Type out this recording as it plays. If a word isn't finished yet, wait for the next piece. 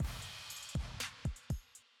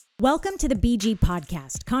Welcome to the BG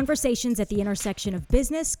Podcast, conversations at the intersection of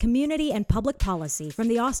business, community, and public policy from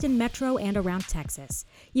the Austin Metro and around Texas.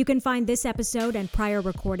 You can find this episode and prior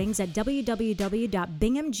recordings at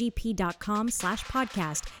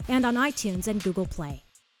www.binghamgp.com/podcast and on iTunes and Google Play.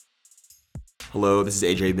 Hello, this is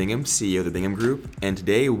AJ Bingham, CEO of the Bingham Group, and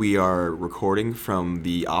today we are recording from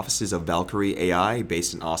the offices of Valkyrie AI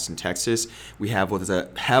based in Austin, Texas. We have with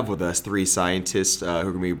us three scientists who are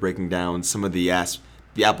going to be breaking down some of the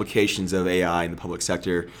applications of AI in the public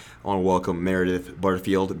sector. I want to welcome Meredith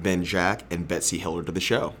Butterfield, Ben Jack, and Betsy Hilliard to the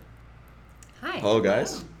show. Hi. Hello,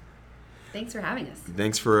 guys. Hello. Thanks for having us.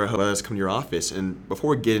 Thanks for letting us come to your office. And before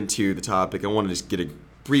we get into the topic, I want to just get a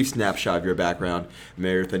brief snapshot of your background.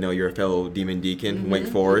 Meredith, I know you're a fellow Demon Deacon, Wake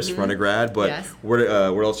Forest, undergrad, but yes.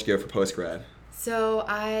 where else did you go for postgrad? So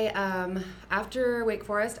I, after Wake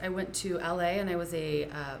Forest, I went to LA and I was a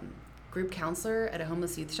group counselor at a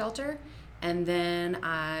homeless youth shelter. And then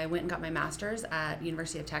I went and got my master's at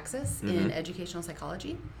University of Texas in educational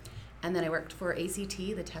psychology. And then I worked for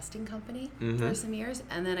ACT, the testing company, for some years.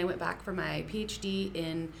 And then I went back for my PhD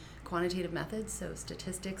in quantitative methods, so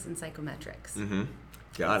statistics and psychometrics.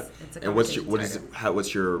 Got it. It's a and what's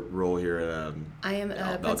your role here at I am a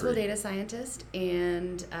Valkyrie? principal data scientist,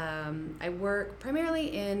 and I work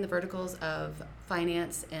primarily in the verticals of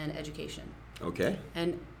finance and education. Okay.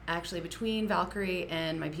 And actually, between Valkyrie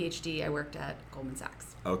and my PhD, I worked at Goldman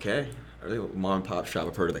Sachs. Okay. A really mom and pop shop.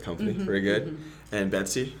 I've heard of the company. Very good. And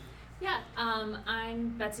Betsy? Yeah, I'm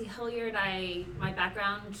Betsy Hilliard. My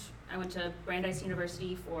background, I went to Brandeis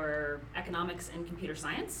University for economics and computer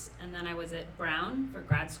science, and then I was at Brown for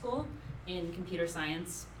grad school in computer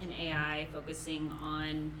science and AI, focusing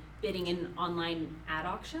on bidding in online ad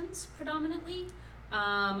auctions predominantly.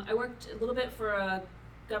 I worked a little bit for a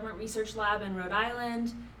government research lab in Rhode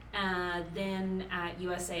Island, then at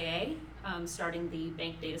USAA, starting the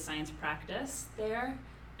bank data science practice there.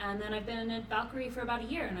 And then I've been at Valkyrie for about a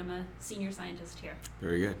year, and I'm a senior scientist here.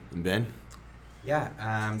 Very good. And Ben? Yeah,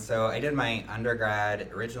 so I did my undergrad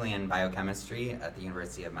originally in biochemistry at the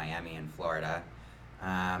University of Miami in Florida.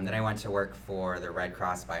 Then I went to work for the Red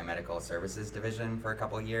Cross Biomedical Services Division for a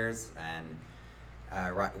couple of years, and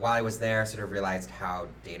while I was there, sort of realized how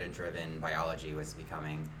data-driven biology was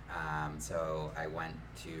becoming. So I went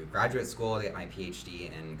to graduate school to get my PhD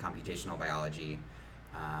in computational biology.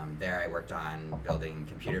 There I worked on building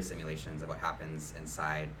computer simulations of what happens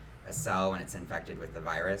inside a cell when it's infected with the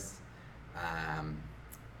virus.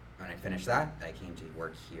 When I finished that, I came to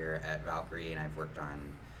work here at Valkyrie, and I've worked on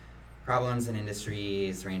problems in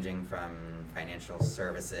industries ranging from financial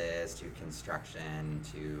services to construction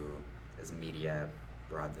to as media,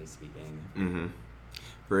 broadly speaking.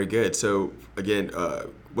 Very good. So again,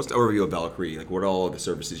 what's the overview of Valkyrie? Like, what are all the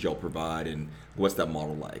services y'all provide, and what's that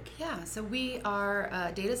model like? Yeah, so we are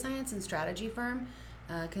a data science and strategy firm,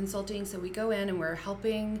 consulting. So we go in and we're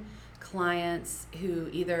helping clients who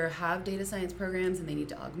either have data science programs and they need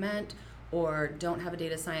to augment, or don't have a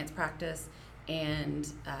data science practice,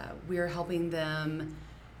 and we're helping them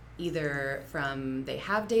either from they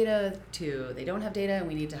have data to they don't have data, and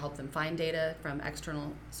we need to help them find data from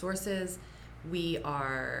external sources. We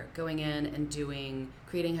are going in and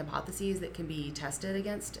creating hypotheses that can be tested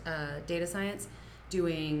against data science,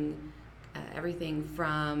 doing everything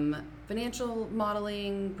from financial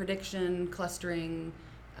modeling, prediction, clustering,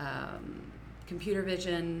 computer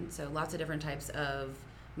vision, so lots of different types of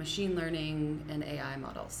machine learning and AI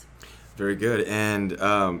models. Very good. And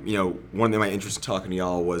one thing my interest in talking to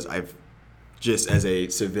y'all was I've just as a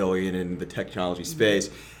civilian in the technology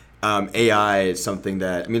space. AI is something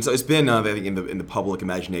that so it's been I think in the public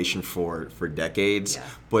imagination for decades,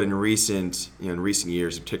 but in recent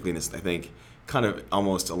years, particularly in this, I think kind of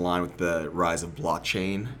almost aligned with the rise of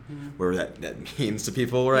blockchain, whatever that means to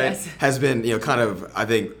people, right? Yes. Has been kind of I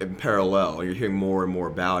think in parallel. You're hearing more and more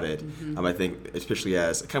about it. I think especially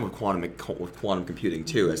as kind of with quantum computing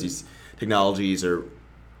too, as these technologies are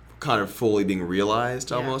kind of fully being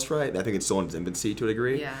realized almost, right? I think it's still in its infancy to a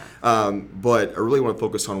degree. But I really want to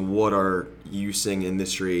focus on what are you seeing in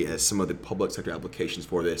industry as some of the public sector applications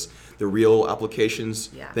for this, the real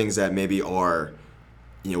applications, things that maybe are,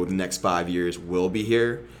 within the next 5 years will be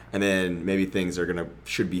here, and then maybe things are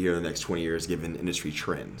should be here in the next 20 years given industry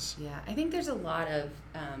trends. Yeah, I think there's a lot of,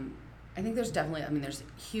 I think there's definitely, there's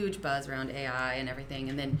huge buzz around AI and everything,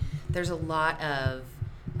 and then there's a lot of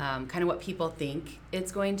kind of what people think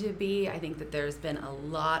it's going to be. I think that there's been a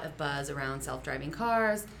lot of buzz around self-driving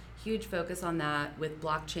cars, huge focus on that with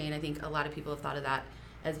blockchain. I think a lot of people have thought of that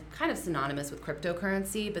as kind of synonymous with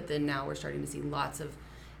cryptocurrency, but then now we're starting to see lots of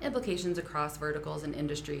implications across verticals and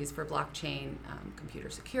industries for blockchain, computer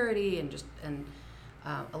security, and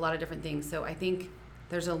a lot of different things. So I think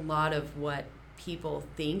there's a lot of what people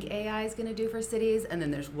think AI is going to do for cities, and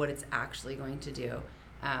then there's what it's actually going to do.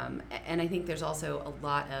 And I think there's also a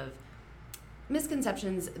lot of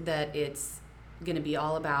misconceptions that it's going to be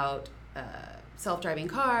all about self-driving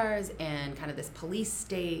cars and kind of this police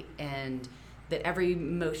state, and that every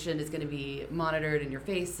motion is going to be monitored in your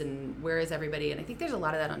face, and where is everybody? And I think there's a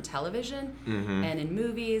lot of that on television and in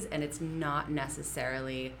movies, and it's not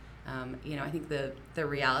necessarily, I think the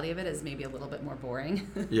reality of it is maybe a little bit more boring.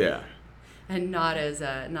 Yeah. And not as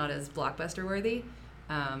blockbuster worthy.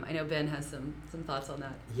 I know Ben has some thoughts on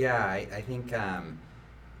that. Yeah, I think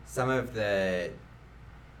some of the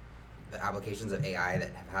applications of AI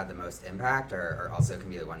that have had the most impact are also can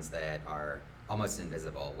be the ones that are almost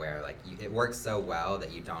invisible, where like it works so well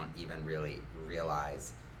that you don't even really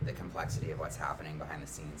realize the complexity of what's happening behind the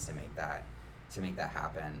scenes to make that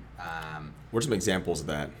happen. What are some examples of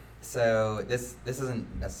that? So this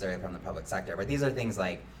isn't necessarily from the public sector, but these are things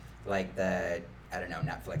like the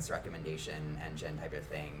Netflix recommendation engine type of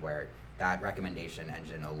thing, where that recommendation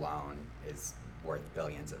engine alone is worth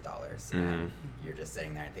billions of dollars. And you're just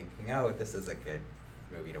sitting there thinking, oh, this is a good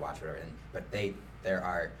movie to watch, whatever. But there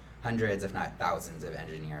are hundreds, if not thousands, of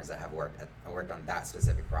engineers that have worked on that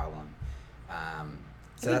specific problem.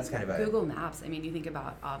 So that's kind of a Google Maps. I mean, you think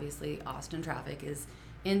about, obviously Austin traffic is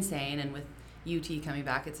insane, and with UT coming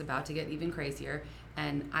back, it's about to get even crazier.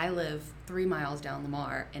 And I live 3 miles down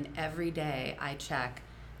Lamar, and every day I check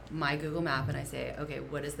my Google Map and I say, okay,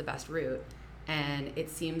 what is the best route? And it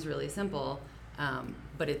seems really simple,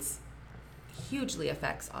 but it's hugely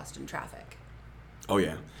affects Austin traffic. Oh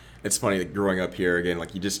yeah, it's funny that growing up here again.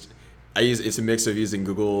 Like it's a mix of using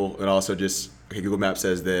Google and also just Google Maps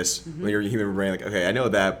says this. When you're a human brain, like okay, I know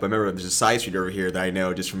that, but remember there's a side street over here that I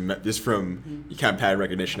know just from kind of pattern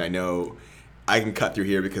recognition. I know I can cut through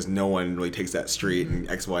here because no one really takes that street and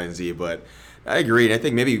X, Y, and Z. But I agree, and I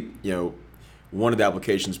think maybe one of the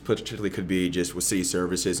applications particularly could be just with city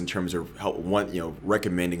services in terms of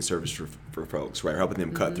recommending service for folks, right? Helping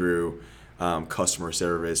them cut through customer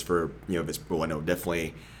service for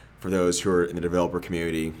definitely for those who are in the developer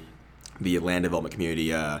community, the land development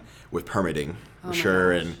community with permitting for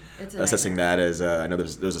sure, and assessing that as I know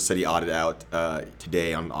there's a city audit out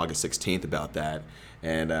today on August 16th about that,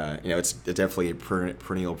 and it's definitely a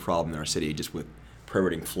perennial problem in our city just with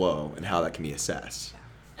permitting flow and how that can be assessed.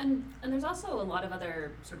 And there's also a lot of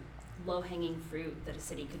other sort of low-hanging fruit that a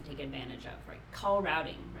city could take advantage of, right? Call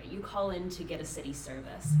routing, right? You call in to get a city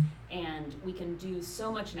service, and we can do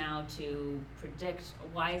so much now to predict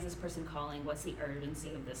why is this person calling, what's the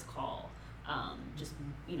urgency of this call,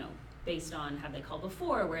 based on have they called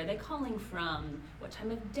before, where are they calling from, what time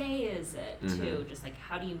of day is it, to just like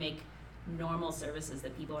how do you make normal services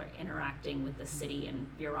that people are interacting with the city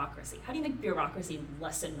and bureaucracy. How do you make bureaucracy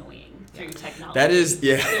less annoying through technology? That is,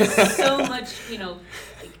 yeah. There's so much,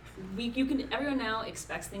 everyone now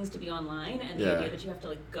expects things to be online, and the idea that you have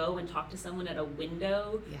to go and talk to someone at a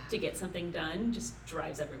window to get something done just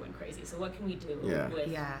drives everyone crazy. So what can we do with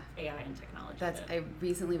AI and technology? I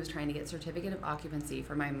recently was trying to get certificate of occupancy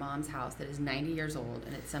for my mom's house that is 90 years old,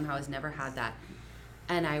 and it somehow has never had that.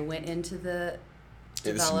 And I went into the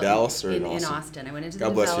in Dallas or in Austin. I went into the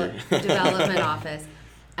development office,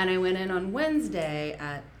 and I went in on Wednesday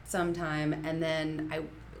at some time, and then I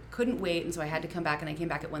couldn't wait, and so I had to come back, and I came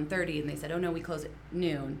back at 1:30, and they said, oh no, we close at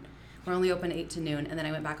noon. We're only open 8 to noon. And then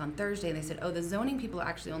I went back on Thursday, and they said, oh, the zoning people are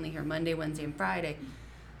actually only here Monday, Wednesday, and Friday.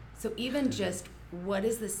 So even just what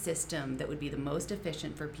is the system that would be the most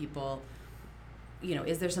efficient for people?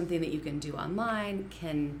 Is there something that you can do online?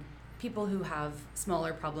 Can people who have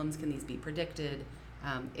smaller problems, can these be predicted?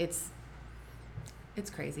 It's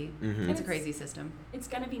crazy. It's a crazy system. It's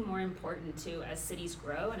going to be more important too as cities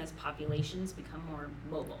grow and as populations become more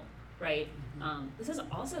mobile, right? This is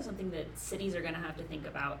also something that cities are going to have to think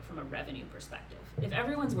about from a revenue perspective. If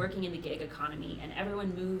everyone's working in the gig economy and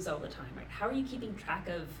everyone moves all the time, right? How are you keeping track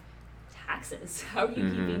of taxes? How are you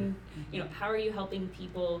keeping, how are you helping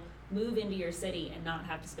people move into your city and not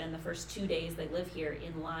have to spend the first 2 days they live here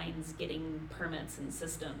in lines getting permits and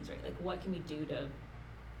systems, right? Like what can we do to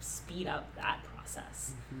speed up that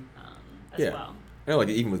process as well? I know, like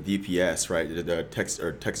even with DPS, right? The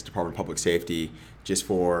Texas Department of Public Safety, just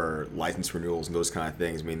for license renewals and those kind of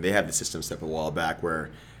things. I mean, they had the system set up a while back where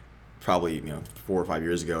probably 4 or 5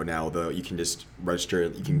 years ago now, though, you can just register.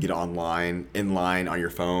 You can get in line on your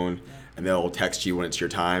phone, and they'll text you when it's your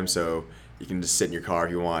time. So you can just sit in your car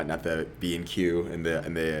if you want, not to be in queue in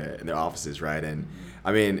their offices, right? And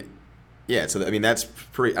I mean, so that's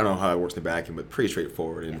pretty. I don't know how it works in the back end, but pretty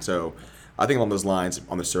straightforward. And so I think along those lines,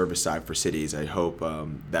 on the service side for cities, I hope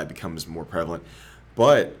that becomes more prevalent.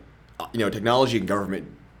 But technology and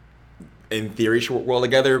government, in theory, should work well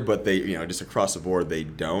together, but they, just across the board, they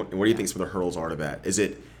don't. And what do you think some of the hurdles are to that? Is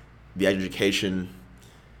it the education,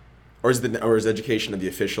 or is education of the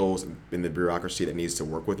officials in the bureaucracy that needs to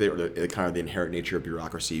work with it, or the kind of the inherent nature of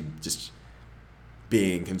bureaucracy just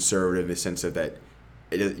being conservative in the sense of that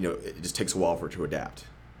it just takes a while for it to adapt?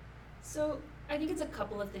 So I think it's a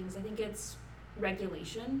couple of things. I think it's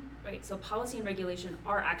regulation, right? So policy and regulation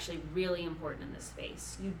are actually really important in this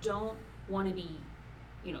space. You don't want to be,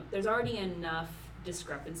 there's already enough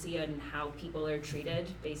discrepancy in how people are treated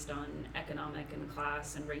based on economic and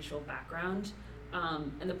class and racial background.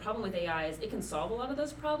 And the problem with AI is it can solve a lot of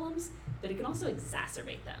those problems, but it can also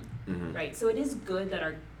exacerbate them, right? So it is good that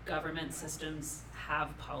our government systems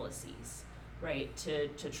have policies, right, to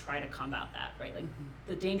try to combat that, right? Like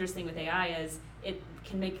the dangerous thing with AI is it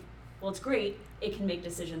can make, it's great, it can make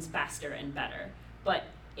decisions faster and better, but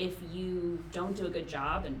if you don't do a good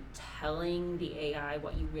job in telling the AI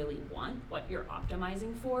what you really want, what you're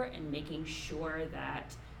optimizing for, and making sure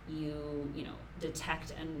that you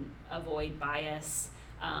detect and avoid bias,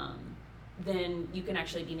 then you can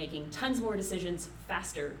actually be making tons more decisions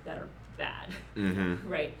faster that are bad,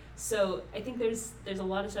 right? So I think there's a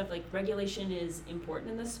lot of stuff, like regulation is important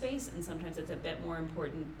in this space, and sometimes it's a bit more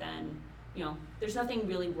important than, there's nothing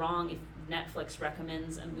really wrong if Netflix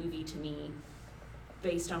recommends a movie to me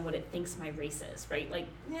based on what it thinks my race is, right? Like,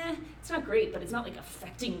 it's not great, but it's not like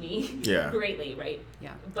affecting me greatly, right?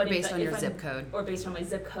 Yeah. But based on your zip code. Or based on my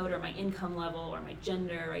zip code or my income level or my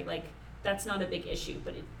gender, right? Like, that's not a big issue,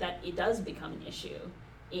 but it does become an issue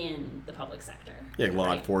in the public sector. Yeah, like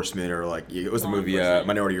law enforcement, or like it was the Law movie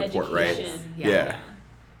Minority Report, right? Yeah.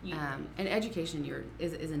 And education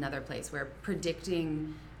is another place where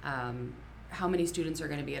predicting how many students are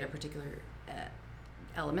going to be at a particular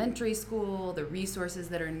elementary school, the resources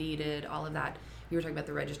that are needed, all of that. You were talking about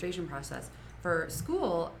the registration process. For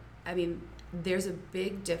school, I mean, there's a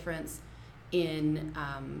big difference in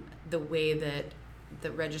the way that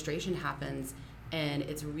the registration happens, and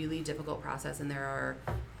it's a really difficult process, and there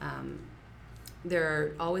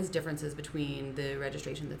are always differences between the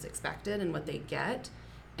registration that's expected and what they get,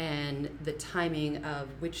 and the timing of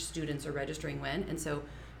which students are registering when. And so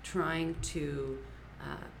trying to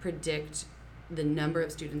predict the number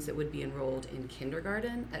of students that would be enrolled in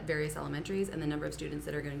kindergarten at various elementaries, and the number of students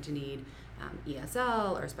that are going to need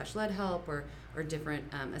ESL or special ed help or different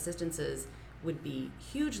assistances would be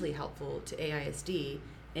hugely helpful to AISD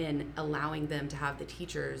in allowing them to have the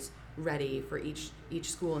teachers ready for each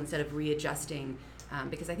school instead of readjusting,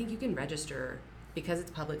 because I think you can register, because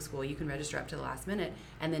it's public school, you can register up to the last minute,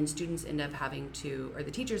 and then students end up having to, or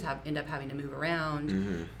the teachers end up having to move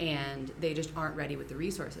around, and they just aren't ready with the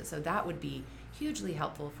resources. So that would be hugely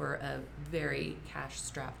helpful for a very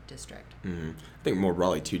cash-strapped district. I think more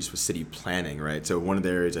broadly too, just with city planning, right? So one of the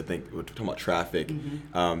areas, I think, we're talking about traffic,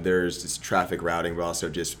 there's this traffic routing, but also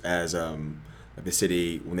just as the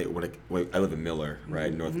city, when I live in Miller,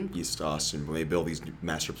 right, northeast Austin, when they build these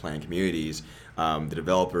master plan communities, the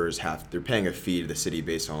developers they're paying a fee to the city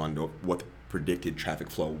based on what the predicted traffic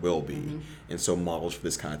flow will be, and so models for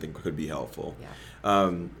this kind of thing could be helpful.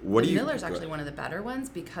 Miller's actually one of the better ones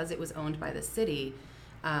because it was owned by the city.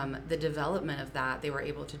 The development of that, they were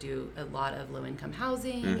able to do a lot of low-income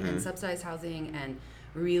housing and subsidized housing, and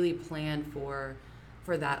really plan for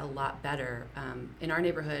that a lot better. In our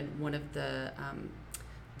neighborhood, one of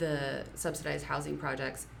the subsidized housing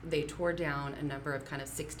projects, they tore down a number of kind of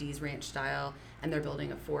 60s ranch style, and they're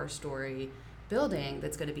building a 4-story building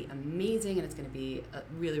that's going to be amazing, and it's going to be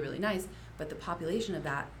really, really nice, but the population of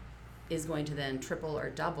that is going to then triple or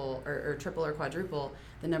double or triple or quadruple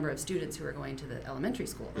the number of students who are going to the elementary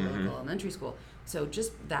school, the local elementary school. So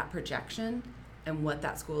just that projection and what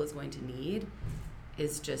that school is going to need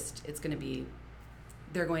is just, it's going to be,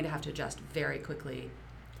 they're going to have to adjust very quickly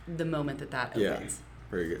the moment that opens. Yeah,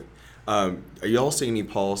 very good. Are you all seeing any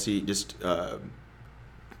policy, just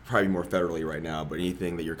probably more federally right now, but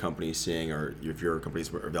anything that your company is seeing, or if your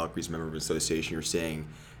company's or Valkyrie's member of an association, you're seeing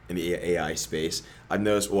in the AI space? I've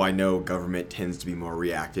noticed, I know government tends to be more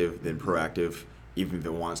reactive than proactive, even if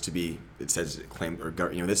it wants to be. It says it claimed, or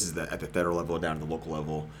this is at the federal level down to the local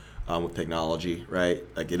level. With technology, right?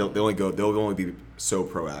 Like they'll only be so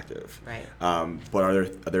proactive. Right. But are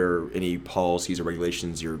there any policies or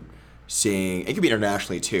regulations you're seeing? It could be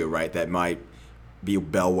internationally too, right? That might be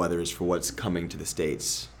bellwethers for what's coming to the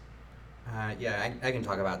States. I can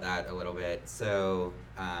talk about that a little bit. So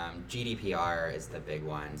GDPR is the big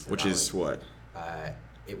one. So which is what?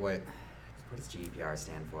 What does GDPR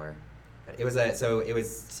stand for? It was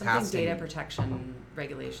something passed data protection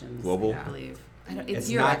regulations. Global? I believe. It's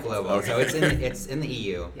not Europe. global, so it's in the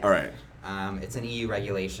EU. Yeah. All right. It's an EU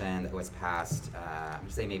regulation that was passed, I'm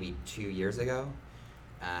say maybe 2 years ago,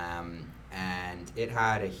 and it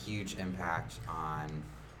had a huge impact on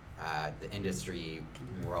the industry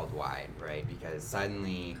worldwide, right? Because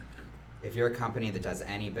suddenly, if you're a company that does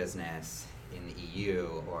any business in the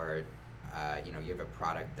EU, or you have a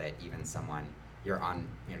product that even someone you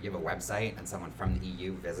have a website and someone from the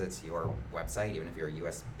EU visits your website, even if you're a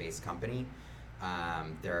US-based company,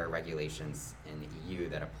 there are regulations in the EU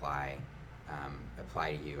that apply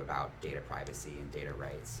to you about data privacy and data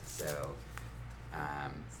rights. So,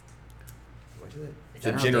 what is it? It's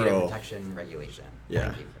a Data general Protection Regulation.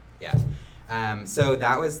 Yeah. Thank you. Yeah. So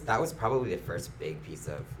that was probably the first big piece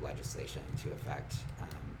of legislation to affect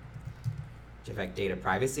data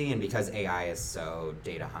privacy, and because AI is so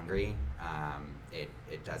data hungry,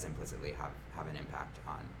 it does implicitly have an impact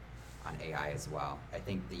on AI as well. I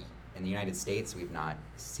think in the United States we've not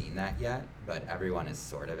seen that yet, but everyone is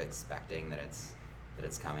sort of expecting that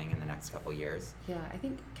it's coming in the next couple years. Yeah, I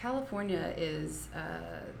think California is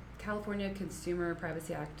California Consumer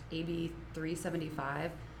Privacy Act AB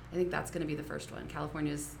 375. I think that's going to be the first one.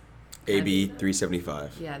 California's AB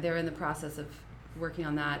 375. Yeah, they're in the process of working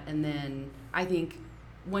on that, and then I think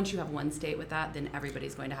once you have one state with that, then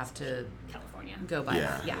everybody's going to have to California. go by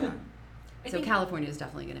that. Yeah. I So think California is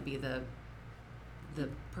definitely going to be the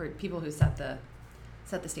people who set the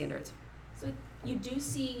standards. So you do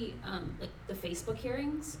see like the Facebook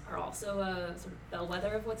hearings are also a sort of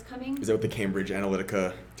bellwether of what's coming. Is that with the Cambridge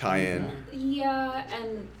Analytica tie-in? Yeah,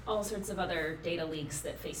 and all sorts of other data leaks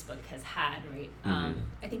that Facebook has had, right?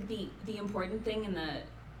 I think the important thing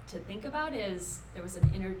to think about is there was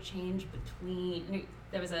an interchange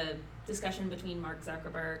there was a discussion between Mark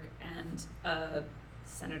Zuckerberg and a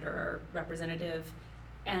senator or representative,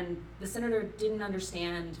 and the senator didn't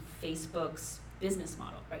understand Facebook's business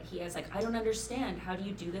model, right? He was like, I don't understand, how do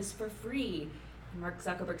you do this for free? And Mark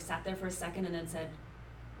Zuckerberg sat there for a second and then said,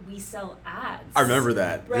 we sell ads. I remember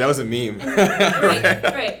that. Right? That was a meme.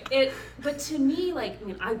 Right. But to me,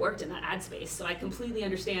 I worked in that ad space, so I completely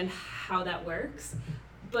understand how that works.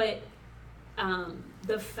 But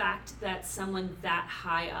the fact that someone that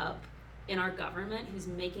high up in our government who's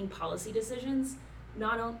making policy decisions,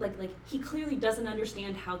 not only he clearly doesn't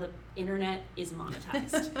understand how the internet is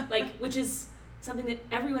monetized, which is something that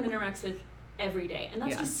everyone interacts with every day, and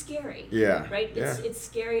that's just scary. Yeah. Right. Yeah. It's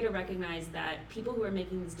scary to recognize that people who are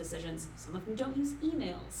making these decisions, some of them don't use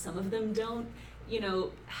emails, some of them don't,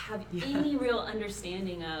 have any real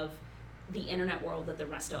understanding of the internet world that the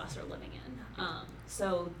rest of us are living in.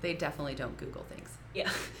 So They definitely don't Google things. yeah.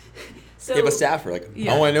 So You have a staffer, I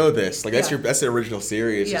want to know this. That's the original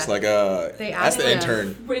series. Yeah. Just They that's the ask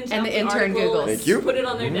intern. print And out the intern articles, Googles. Thank you. Put it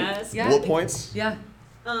on their desk. Yeah. Bullet points. Yeah.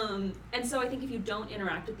 And so I think if you don't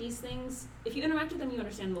interact with these things, if you interact with them, you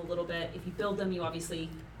understand them a little bit. If you build them, you obviously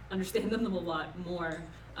understand them a lot more.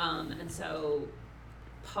 And so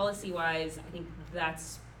policy-wise, I think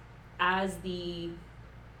that's as the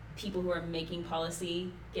people who are making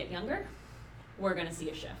policy get younger, we're going to see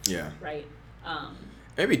a shift. Yeah. Right?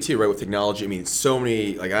 Maybe too, right, with technology. I mean, so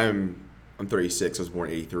many, I'm 36, I was born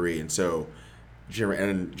in 83, and so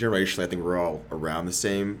generationally, I think we're all around the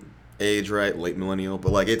same age, right, late millennial,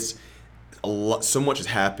 but it's a lot, so much has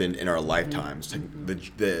happened in our lifetimes,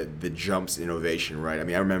 the jumps in innovation, right? I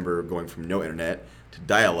mean, I remember going from no internet to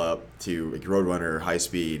dial-up to Roadrunner, high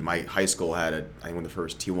speed. My high school had I think one of the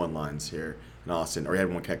first T1 lines here in Austin, or we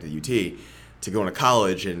had one connected to UT, to go into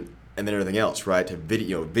college and then everything else, right, to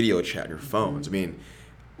video chat on your phones. I mean,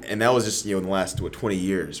 and that was just, in the last, 20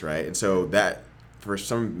 years, right? And so that, for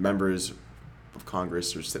some members of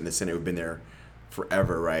Congress or in the Senate who've been there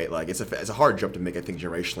forever, right, it's a hard jump to make, I think,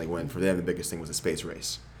 generationally, when for them the biggest thing was the space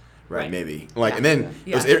race, right? Maybe. And then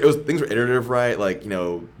it was things were iterative, right?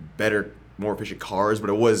 Better, more efficient cars, but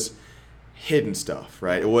it was hidden stuff,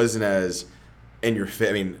 right? It wasn't as in your face.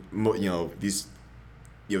 I mean, these,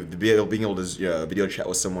 being able to video chat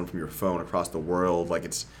with someone from your phone across the world,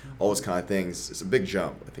 it's all those kind of things. It's a big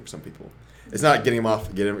jump, I think, for some people. It's not getting him off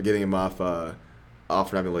for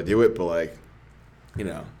not being able to do it, but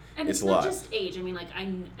And it's a not lot. just age. I mean,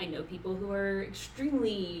 I know people who are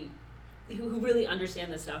who really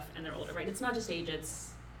understand this stuff, and they're older, right? It's not just age.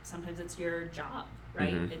 Sometimes it's your job,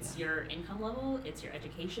 right? Mm-hmm. It's your income level. It's your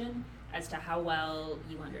education as to how well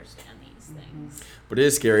you understand these things. But it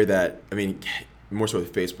is scary that, more so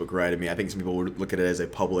with Facebook, right? I think some people would look at it as a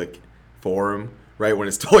public forum, right? When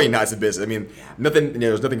it's totally not as a business. Nothing,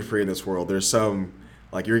 there's nothing free in this world. There's some,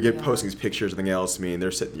 you're posting these pictures, something else.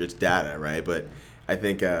 There's data, right? But I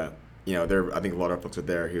think, there. I think a lot of folks out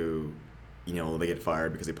there who they get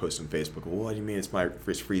fired because they post on Facebook. Well, what do you mean it's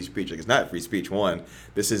free speech? Like, it's not free speech. One,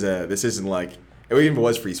 this isn't like, even if it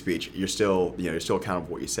was free speech, you're still accountable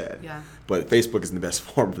for what you said. Yeah. But Facebook isn't the best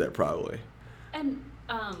form for that, probably. And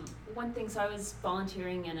one thing, so I was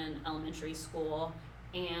volunteering in an elementary school,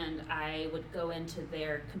 and I would go into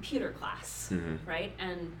their computer class, right?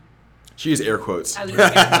 And she used air quotes. I used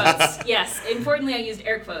air quotes. Yes, importantly, I used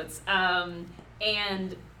air quotes.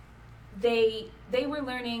 And they were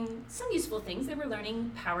learning some useful things. They were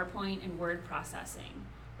learning PowerPoint and word processing,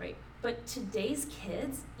 right? But today's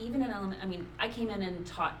kids, even in I came in and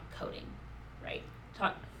taught coding, right?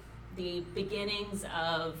 Taught the beginnings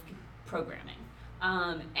of programming.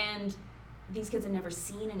 And these kids had never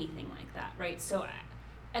seen anything like that, right? So,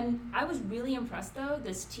 and I was really impressed, though.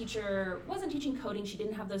 This teacher wasn't teaching coding. She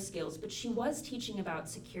didn't have those skills, but she was teaching about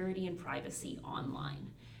security and privacy online.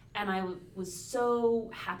 And I was so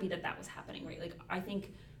happy that was happening, right? Like, I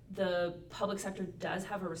think the public sector does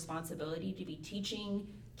have a responsibility to be teaching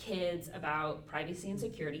kids about privacy and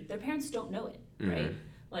security. Their parents don't know it, right?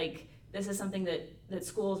 Like, this is something that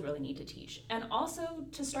schools really need to teach. And also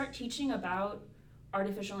to start teaching about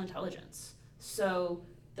artificial intelligence. So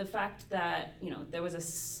the fact that, there was a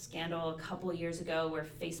scandal a couple of years ago where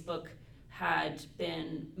Facebook had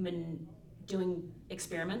been doing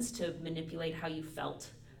experiments to manipulate how you felt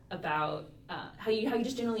about how you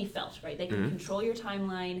just generally felt, right? They could control your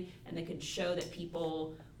timeline, and they could show that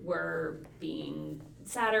people were being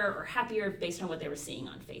sadder or happier based on what they were seeing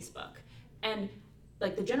on Facebook. And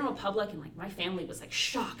like the general public and like my family was like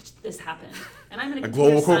shocked this happened. And I'm in a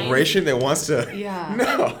global corporation that wants to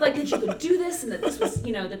no. And, like, that you could do this, and that this was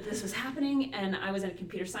that this was happening. And I was in a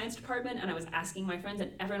computer science department, and I was asking my friends,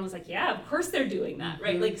 and everyone was like, yeah, of course they're doing that,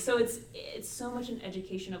 right? Like, so it's so much an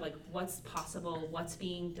education of like what's possible, what's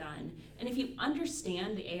being done. And if you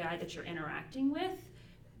understand the AI that you're interacting with,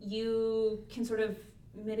 you can sort of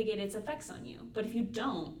mitigate its effects on you. But if you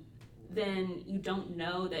don't, then you don't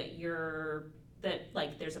know that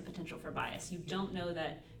there's a potential for bias. You don't know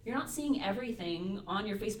that you're not seeing everything on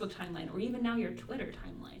your Facebook timeline or even now your Twitter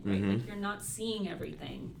timeline, right? Like, you're not seeing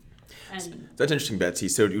everything. And that's interesting, Betsy.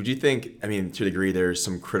 So would you think, to a degree, there's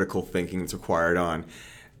some critical thinking that's required on,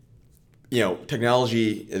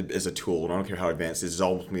 technology is a tool, and I don't care how advanced it is, it's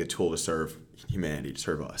ultimately a tool to serve humanity, to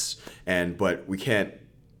serve us. But we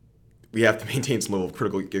have to maintain some level of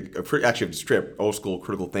old school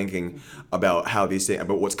critical thinking about how these things,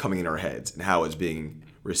 about what's coming in our heads and how it's being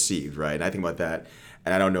received, right? And I think about that,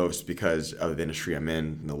 and I don't know if it's because of the industry I'm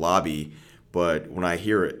in the lobby, but when I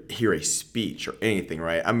hear a speech or anything,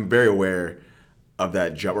 right, I'm very aware of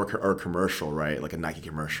that job or commercial, right, like a Nike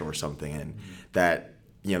commercial or something, and that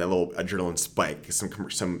that little adrenaline spike,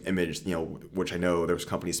 some image, which I know there was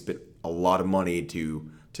companies spent a lot of money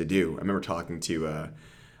to do. I remember talking to.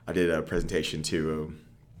 I did a presentation to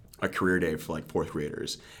a career day for like fourth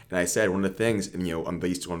graders, and I said one of the things, I'm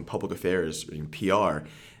based on public affairs, PR.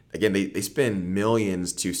 Again, they spend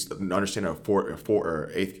millions to understand how a 4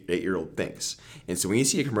 or 8-year-old thinks, and so when you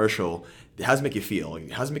see a commercial, how does it make you feel?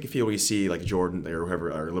 How does it make you feel when you see like Jordan or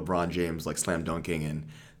whoever or LeBron James like slam dunking and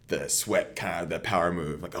the sweat kind of that power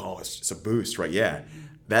move? Like, oh, it's a boost, right? Yeah,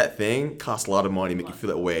 that thing costs a lot of money to make you feel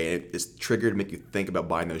that way, and it's triggered to make you think about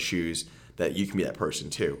buying those shoes. That you can be that person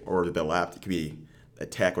too, or the lap, it could be a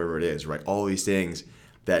tech, whatever it is, right? All these things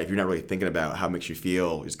that if you're not really thinking about how it makes you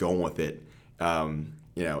feel, just going with it,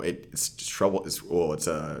 it's trouble. It's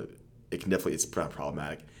not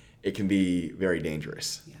problematic. It can be very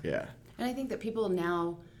dangerous. Yeah. And I think that people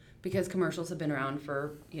now, because commercials have been around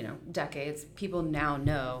for decades, people now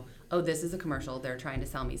know, oh, this is a commercial. They're trying to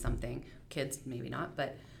sell me something. Kids maybe not,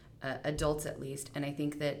 but. Adults at least, and I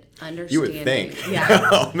think that understanding, you would think,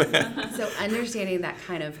 oh, man. So understanding that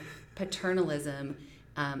kind of paternalism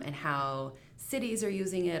and how cities are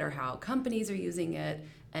using it or how companies are using it,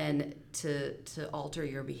 and to alter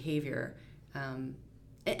your behavior,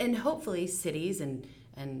 and hopefully cities and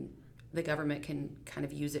the government can kind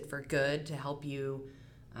of use it for good to help you.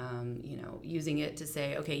 Using it to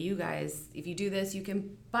say, okay, you guys, if you do this, you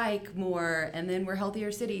can bike more, and then we're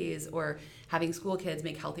healthier cities, or having school kids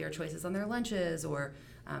make healthier choices on their lunches, or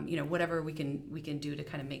whatever we can do to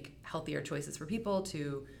kind of make healthier choices for people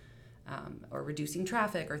to, or reducing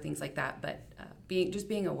traffic or things like that. But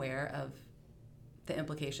being aware of the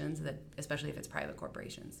implications that, especially if it's private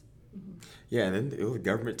corporations. Yeah, and then the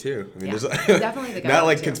government too. There's definitely the government. Not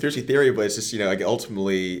like too. Conspiracy theory, but it's just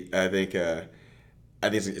ultimately, I think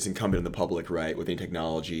it's incumbent on the public, right, with any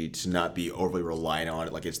technology to not be overly reliant on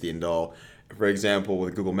it like it's the end all. For example,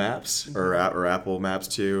 with Google Maps or Apple Maps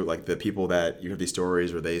too, like the people that you have these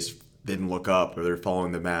stories where they didn't look up or they're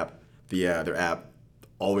following the map, their app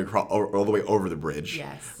all the way over the bridge,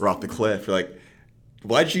 Yes. or off the cliff. You're like,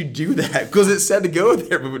 why'd you do that? Because it said to go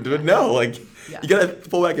there, but no, like you gotta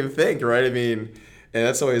pull back and think, right? I mean, and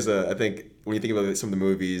that's always I think when you think about some of the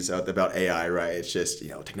movies about AI, right? It's just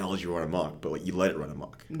technology run amok, but like you let it run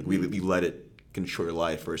amok. Like, we let it control your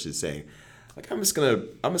life versus saying, like I'm just gonna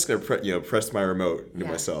press my remote into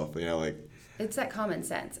myself, like. It's that common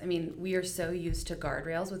sense. I mean, we are so used to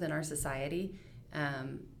guardrails within our society.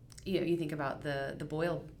 You think about the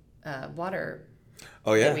boil water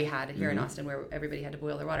that we had here in Austin, where everybody had to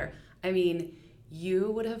boil their water. I mean,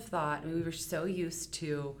 you would have thought, we were so used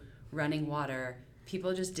to running water,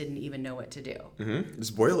 people just didn't even know what to do.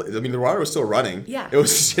 Just boil it. I mean, the water was still running. Yeah. It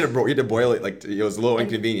was just, you had to boil it, like, it was a little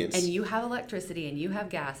inconvenience. And you have electricity, and you have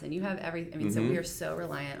gas, and you have everything. I mean, so we are so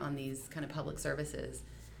reliant on these kind of public services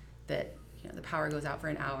that, the power goes out for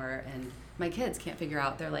an hour, and my kids can't figure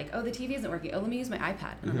out. They're like, oh, the TV isn't working. Oh, let me use my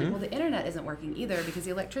iPad. And I'm like, well, the internet isn't working either because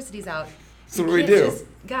the electricity's out. So what do we do?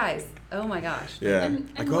 Guys, oh my gosh. Yeah,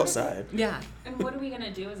 And I go outside. Yeah. And what are we going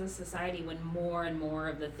to do as a society when more and more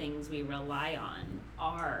of the things we rely on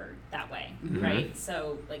are that way, right?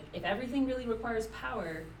 So, like, if everything really requires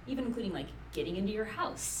power, even including, like, getting into your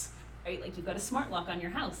house, right? Like, you've got a smart lock on your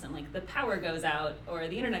house, and, like, the power goes out, or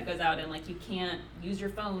the internet goes out, and, like, you can't use your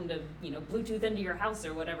phone to, Bluetooth into your house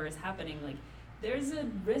or whatever is happening. Like, there's a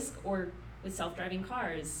risk, or with self-driving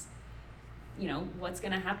cars, what's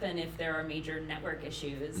going to happen if there are major network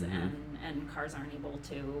issues and cars aren't able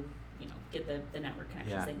to, get the network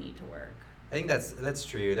connections they need to work. I think that's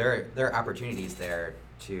true. There are opportunities there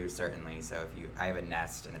too, certainly. So if I have a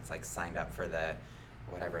Nest and it's like signed up for the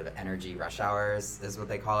energy rush hours is what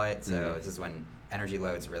they call it. So this is when energy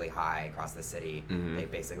load's really high across the city. They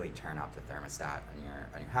basically turn up the thermostat on your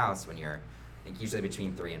house when you're, I think, usually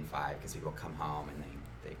between 3 and 5, because people come home and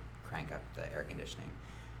they crank up the air conditioning.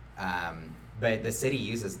 But the city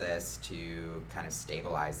uses this to kind of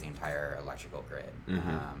stabilize the entire electrical grid.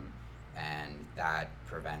 And that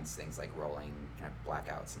prevents things like rolling kind of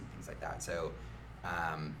blackouts and things like that. So,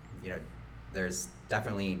 there's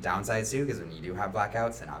definitely downsides too, because when you do have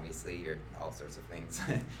blackouts, and obviously all sorts of things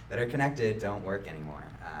that are connected don't work anymore.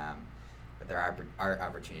 But there are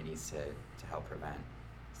opportunities to help prevent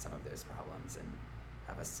some of those problems and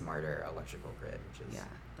have a smarter electrical grid, which is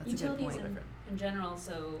that's a good point. In general,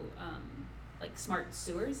 so like smart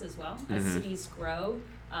sewers as well. As cities grow,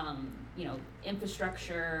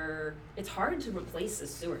 infrastructure, it's hard to replace a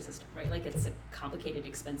sewer system, right? Like, it's a complicated,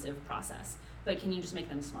 expensive process. But can you just make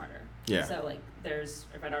them smarter? Yeah. So, like,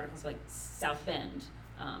 I've read articles like South Bend,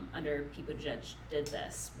 under Pete Buttigieg did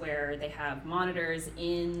this, where they have monitors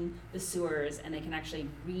in the sewers and they can actually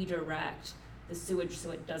redirect the sewage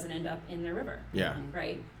so it doesn't end up in the river. Yeah.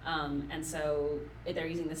 Right? And so they're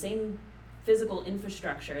using the same physical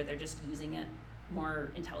infrastructure, they're just using it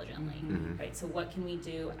more intelligently, right? So what can we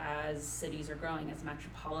do as cities are growing, as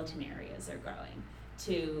metropolitan areas are growing,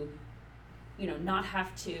 to, not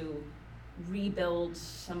have to rebuild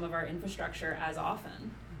some of our infrastructure as often?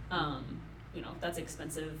 That's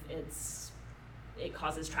expensive. It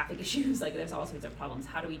causes traffic issues. Like, there's all sorts of problems.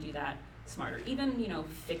 How do we do that smarter? Even,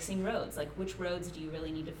 fixing roads. Like, which roads do you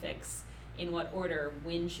really need to fix? In what order?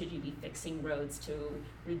 When should you be fixing roads to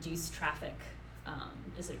reduce traffic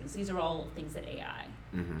decisions? These are all things that AI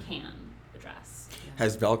can address.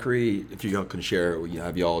 Has Valkyrie, if you can share,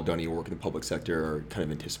 have you all done any work in the public sector, or kind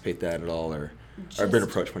of anticipate that at all, or been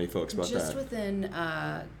approached many folks about just that? Just within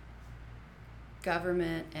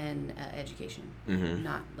government and education,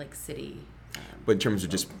 not like city. But in terms of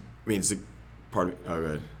just, it's a part of, oh, go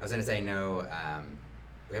ahead. I was going to say, no,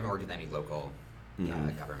 we haven't worked with any local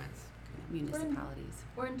governments. Municipalities.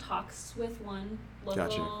 We're in talks with one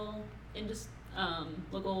local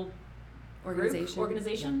local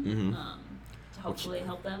organization to hopefully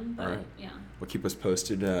help them. But Well, keep us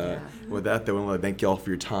posted with that. Though, I want to thank you all for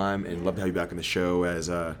your time, and love to have you back on the show as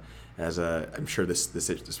I'm sure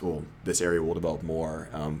this area will develop more,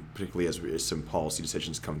 particularly as some policy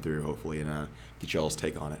decisions come through, hopefully, and get y'all's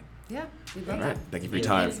take on it. Yeah, we'd love that. Thank you for your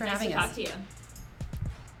time. Thanks for having us. Talk to you.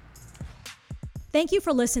 Thank you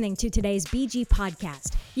for listening to today's BG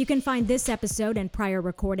Podcast. You can find this episode and prior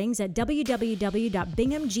recordings at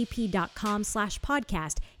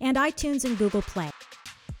www.binghamgp.com/podcast and iTunes and Google Play.